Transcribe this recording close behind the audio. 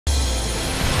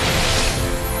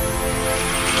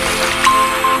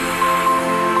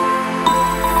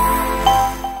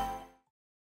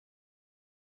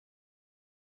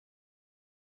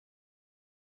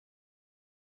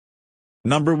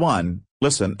Number 1.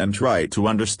 Listen and try to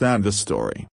understand the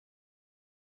story.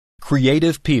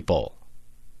 Creative people.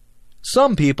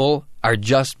 Some people are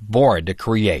just born to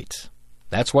create.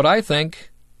 That's what I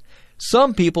think.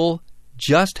 Some people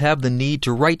just have the need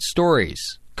to write stories,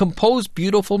 compose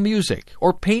beautiful music,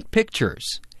 or paint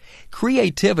pictures.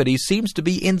 Creativity seems to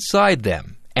be inside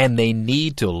them, and they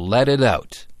need to let it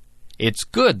out. It's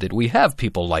good that we have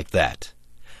people like that.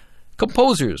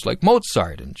 Composers like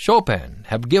Mozart and Chopin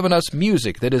have given us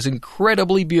music that is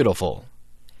incredibly beautiful.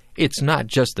 It's not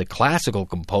just the classical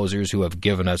composers who have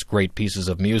given us great pieces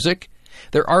of music.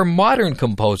 There are modern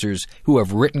composers who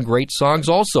have written great songs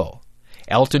also.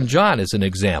 Elton John is an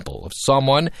example of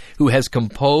someone who has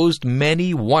composed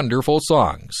many wonderful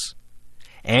songs.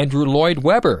 Andrew Lloyd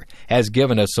Webber has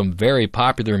given us some very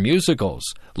popular musicals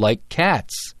like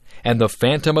Cats and The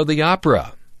Phantom of the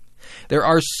Opera. There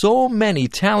are so many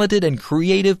talented and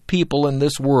creative people in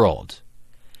this world.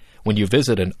 When you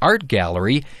visit an art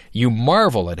gallery, you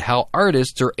marvel at how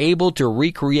artists are able to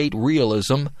recreate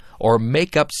realism or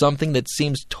make up something that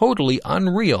seems totally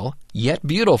unreal, yet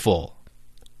beautiful.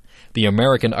 The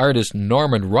American artist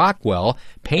Norman Rockwell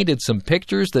painted some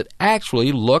pictures that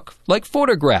actually look like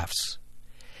photographs.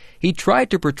 He tried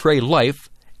to portray life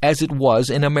as it was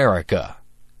in America.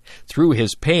 Through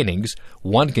his paintings,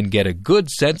 one can get a good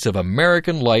sense of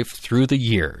American life through the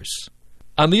years.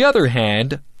 On the other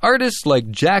hand, artists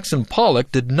like Jackson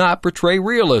Pollock did not portray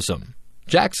realism.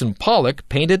 Jackson Pollock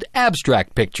painted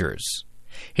abstract pictures.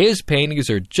 His paintings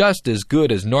are just as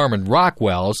good as Norman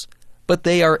Rockwell's, but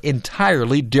they are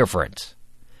entirely different.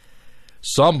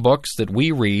 Some books that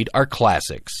we read are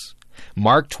classics.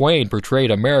 Mark Twain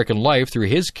portrayed American life through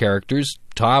his characters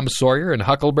Tom Sawyer and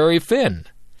Huckleberry Finn.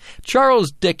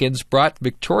 Charles Dickens brought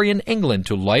Victorian England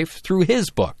to life through his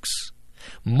books.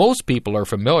 Most people are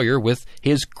familiar with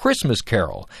his Christmas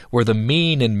Carol, where the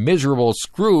mean and miserable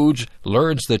Scrooge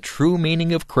learns the true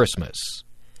meaning of Christmas.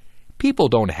 People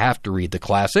don't have to read the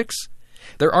classics.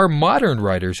 There are modern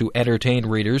writers who entertain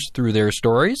readers through their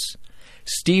stories.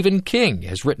 Stephen King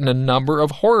has written a number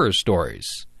of horror stories.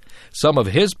 Some of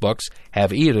his books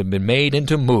have even been made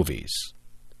into movies.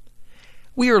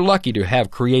 We are lucky to have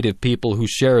creative people who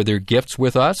share their gifts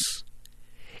with us.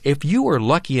 If you are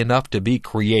lucky enough to be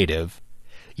creative,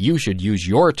 you should use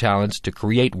your talents to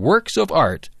create works of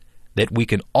art that we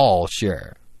can all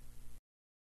share.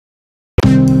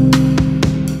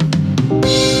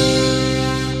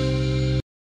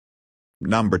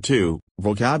 Number 2.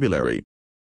 Vocabulary.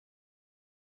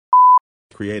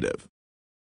 Creative.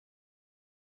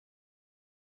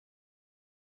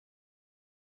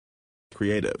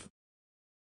 Creative.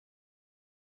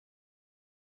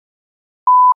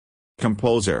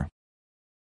 Composer.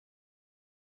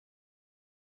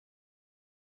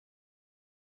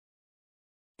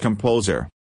 Composer.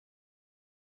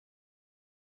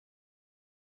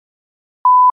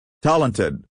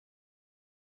 Talented.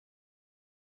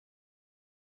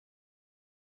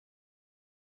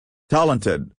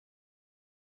 Talented.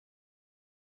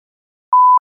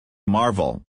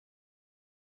 Marvel.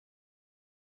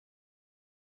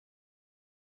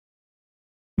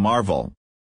 Marvel.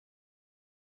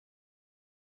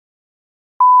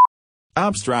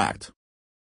 Abstract.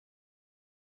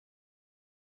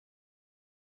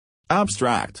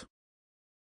 Abstract.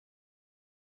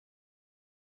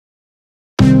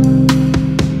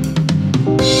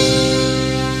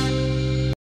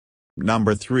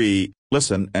 Number 3.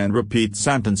 Listen and repeat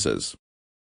sentences.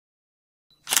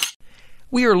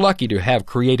 We are lucky to have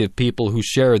creative people who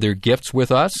share their gifts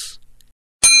with us.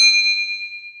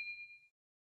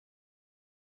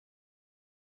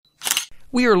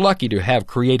 We are lucky to have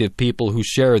creative people who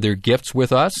share their gifts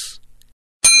with us.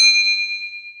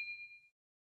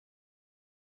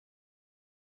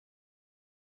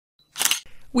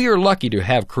 We are lucky to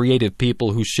have creative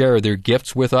people who share their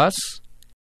gifts with us.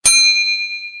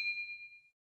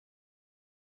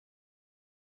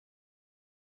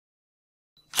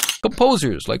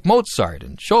 Composers like Mozart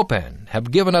and Chopin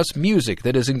have given us music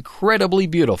that is incredibly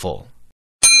beautiful.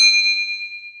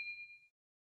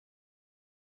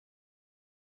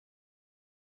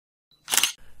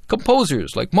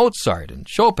 Composers like Mozart and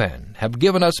Chopin have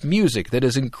given us music that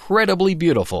is incredibly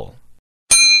beautiful.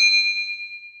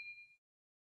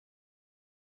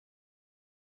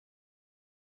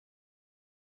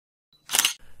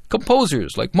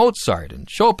 Composers like Mozart and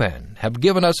Chopin have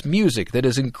given us music that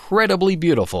is incredibly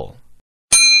beautiful.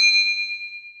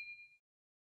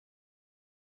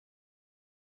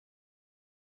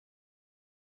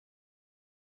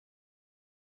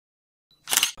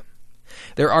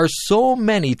 There are so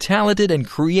many talented and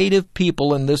creative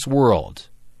people in this world.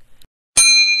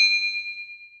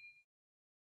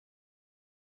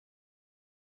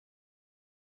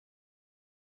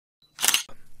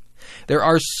 There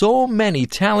are so many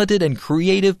talented and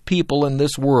creative people in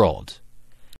this world.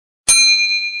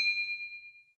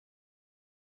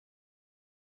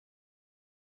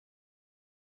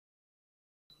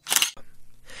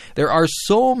 There are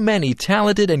so many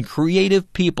talented and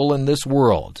creative people in this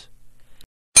world.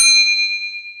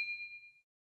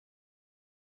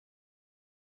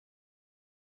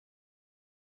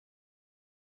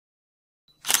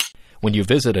 When you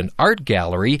visit an art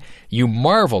gallery, you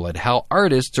marvel at how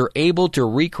artists are able to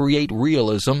recreate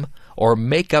realism or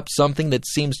make up something that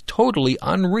seems totally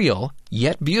unreal,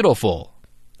 yet beautiful.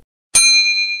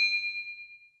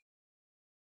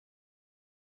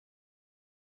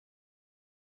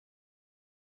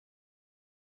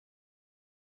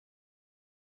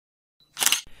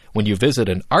 When you visit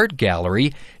an art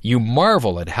gallery, you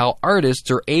marvel at how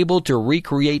artists are able to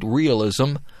recreate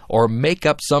realism or make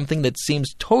up something that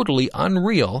seems totally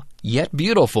unreal, yet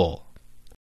beautiful.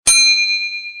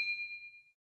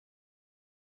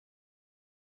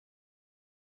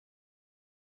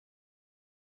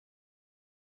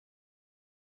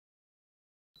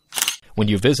 When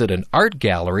you visit an art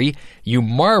gallery, you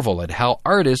marvel at how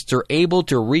artists are able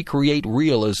to recreate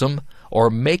realism or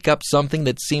make up something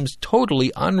that seems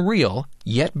totally unreal,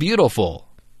 yet beautiful.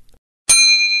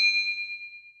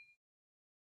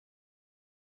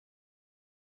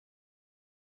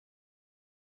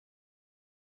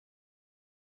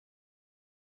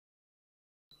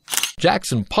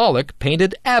 Jackson Pollock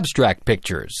painted abstract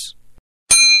pictures.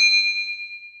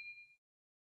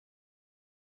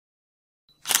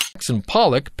 Jackson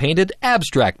Pollock painted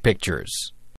abstract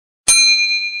pictures.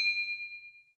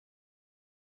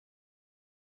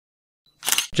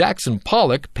 Jackson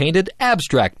Pollock painted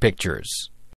abstract pictures.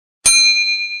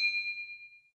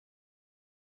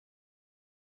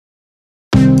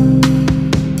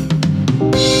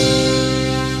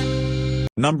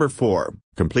 Number 4.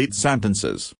 Complete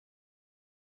sentences.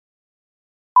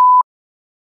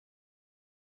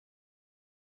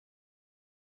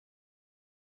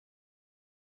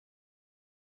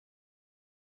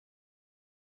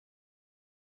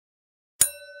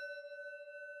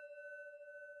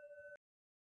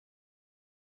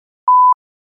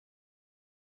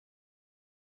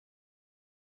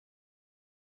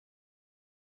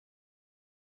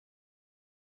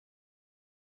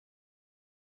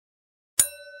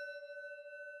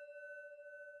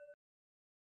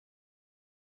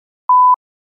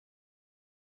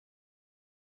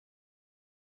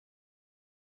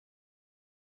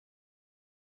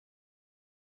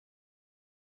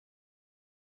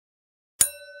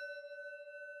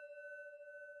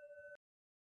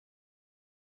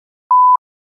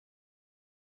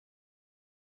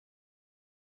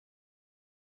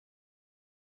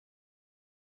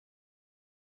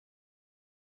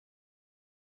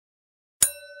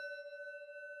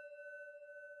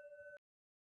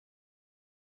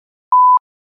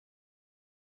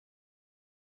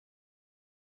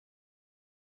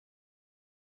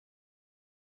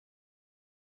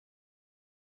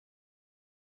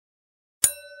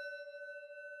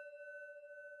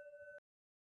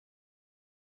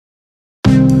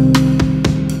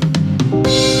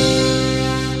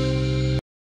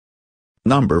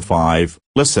 Number 5.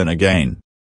 Listen again.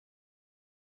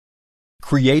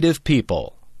 Creative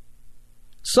people.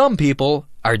 Some people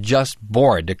are just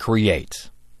born to create.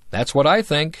 That's what I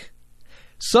think.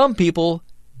 Some people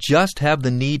just have the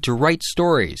need to write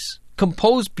stories,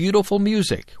 compose beautiful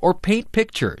music, or paint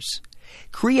pictures.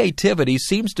 Creativity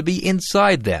seems to be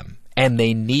inside them, and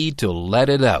they need to let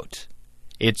it out.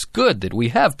 It's good that we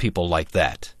have people like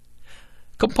that.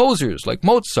 Composers like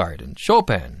Mozart and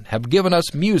Chopin have given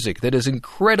us music that is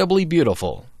incredibly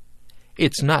beautiful.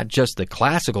 It's not just the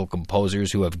classical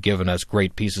composers who have given us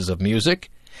great pieces of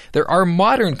music. There are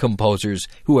modern composers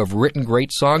who have written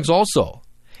great songs also.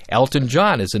 Elton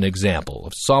John is an example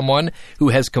of someone who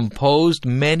has composed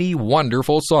many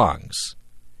wonderful songs.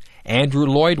 Andrew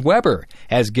Lloyd Webber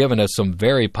has given us some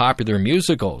very popular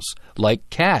musicals like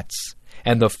Cats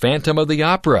and The Phantom of the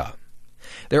Opera.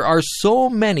 There are so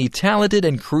many talented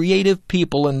and creative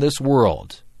people in this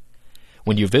world.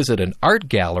 When you visit an art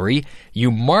gallery,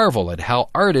 you marvel at how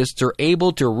artists are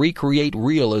able to recreate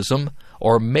realism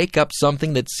or make up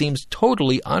something that seems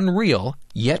totally unreal,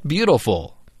 yet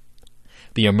beautiful.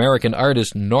 The American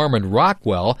artist Norman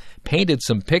Rockwell painted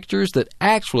some pictures that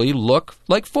actually look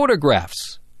like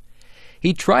photographs.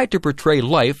 He tried to portray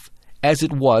life as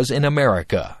it was in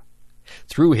America.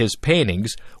 Through his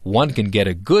paintings, one can get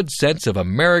a good sense of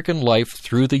American life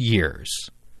through the years.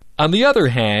 On the other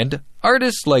hand,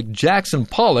 artists like Jackson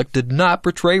Pollock did not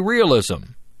portray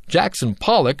realism. Jackson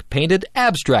Pollock painted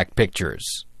abstract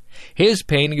pictures. His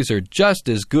paintings are just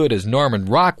as good as Norman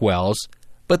Rockwell's,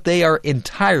 but they are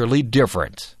entirely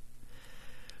different.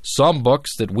 Some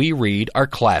books that we read are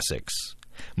classics.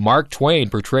 Mark Twain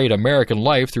portrayed American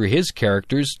life through his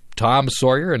characters Tom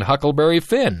Sawyer and Huckleberry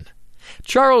Finn.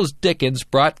 Charles Dickens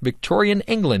brought Victorian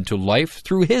England to life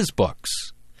through his books.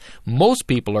 Most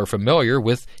people are familiar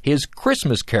with his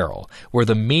Christmas Carol, where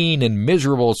the mean and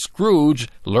miserable Scrooge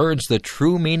learns the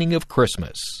true meaning of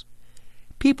Christmas.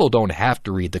 People don't have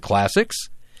to read the classics.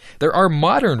 There are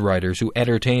modern writers who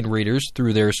entertain readers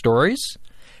through their stories.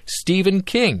 Stephen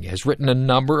King has written a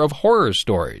number of horror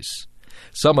stories.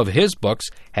 Some of his books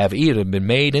have even been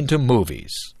made into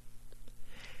movies.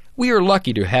 We are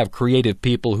lucky to have creative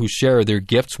people who share their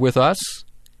gifts with us.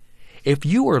 If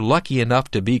you are lucky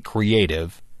enough to be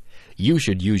creative, you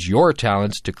should use your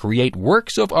talents to create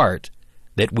works of art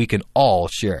that we can all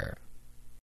share.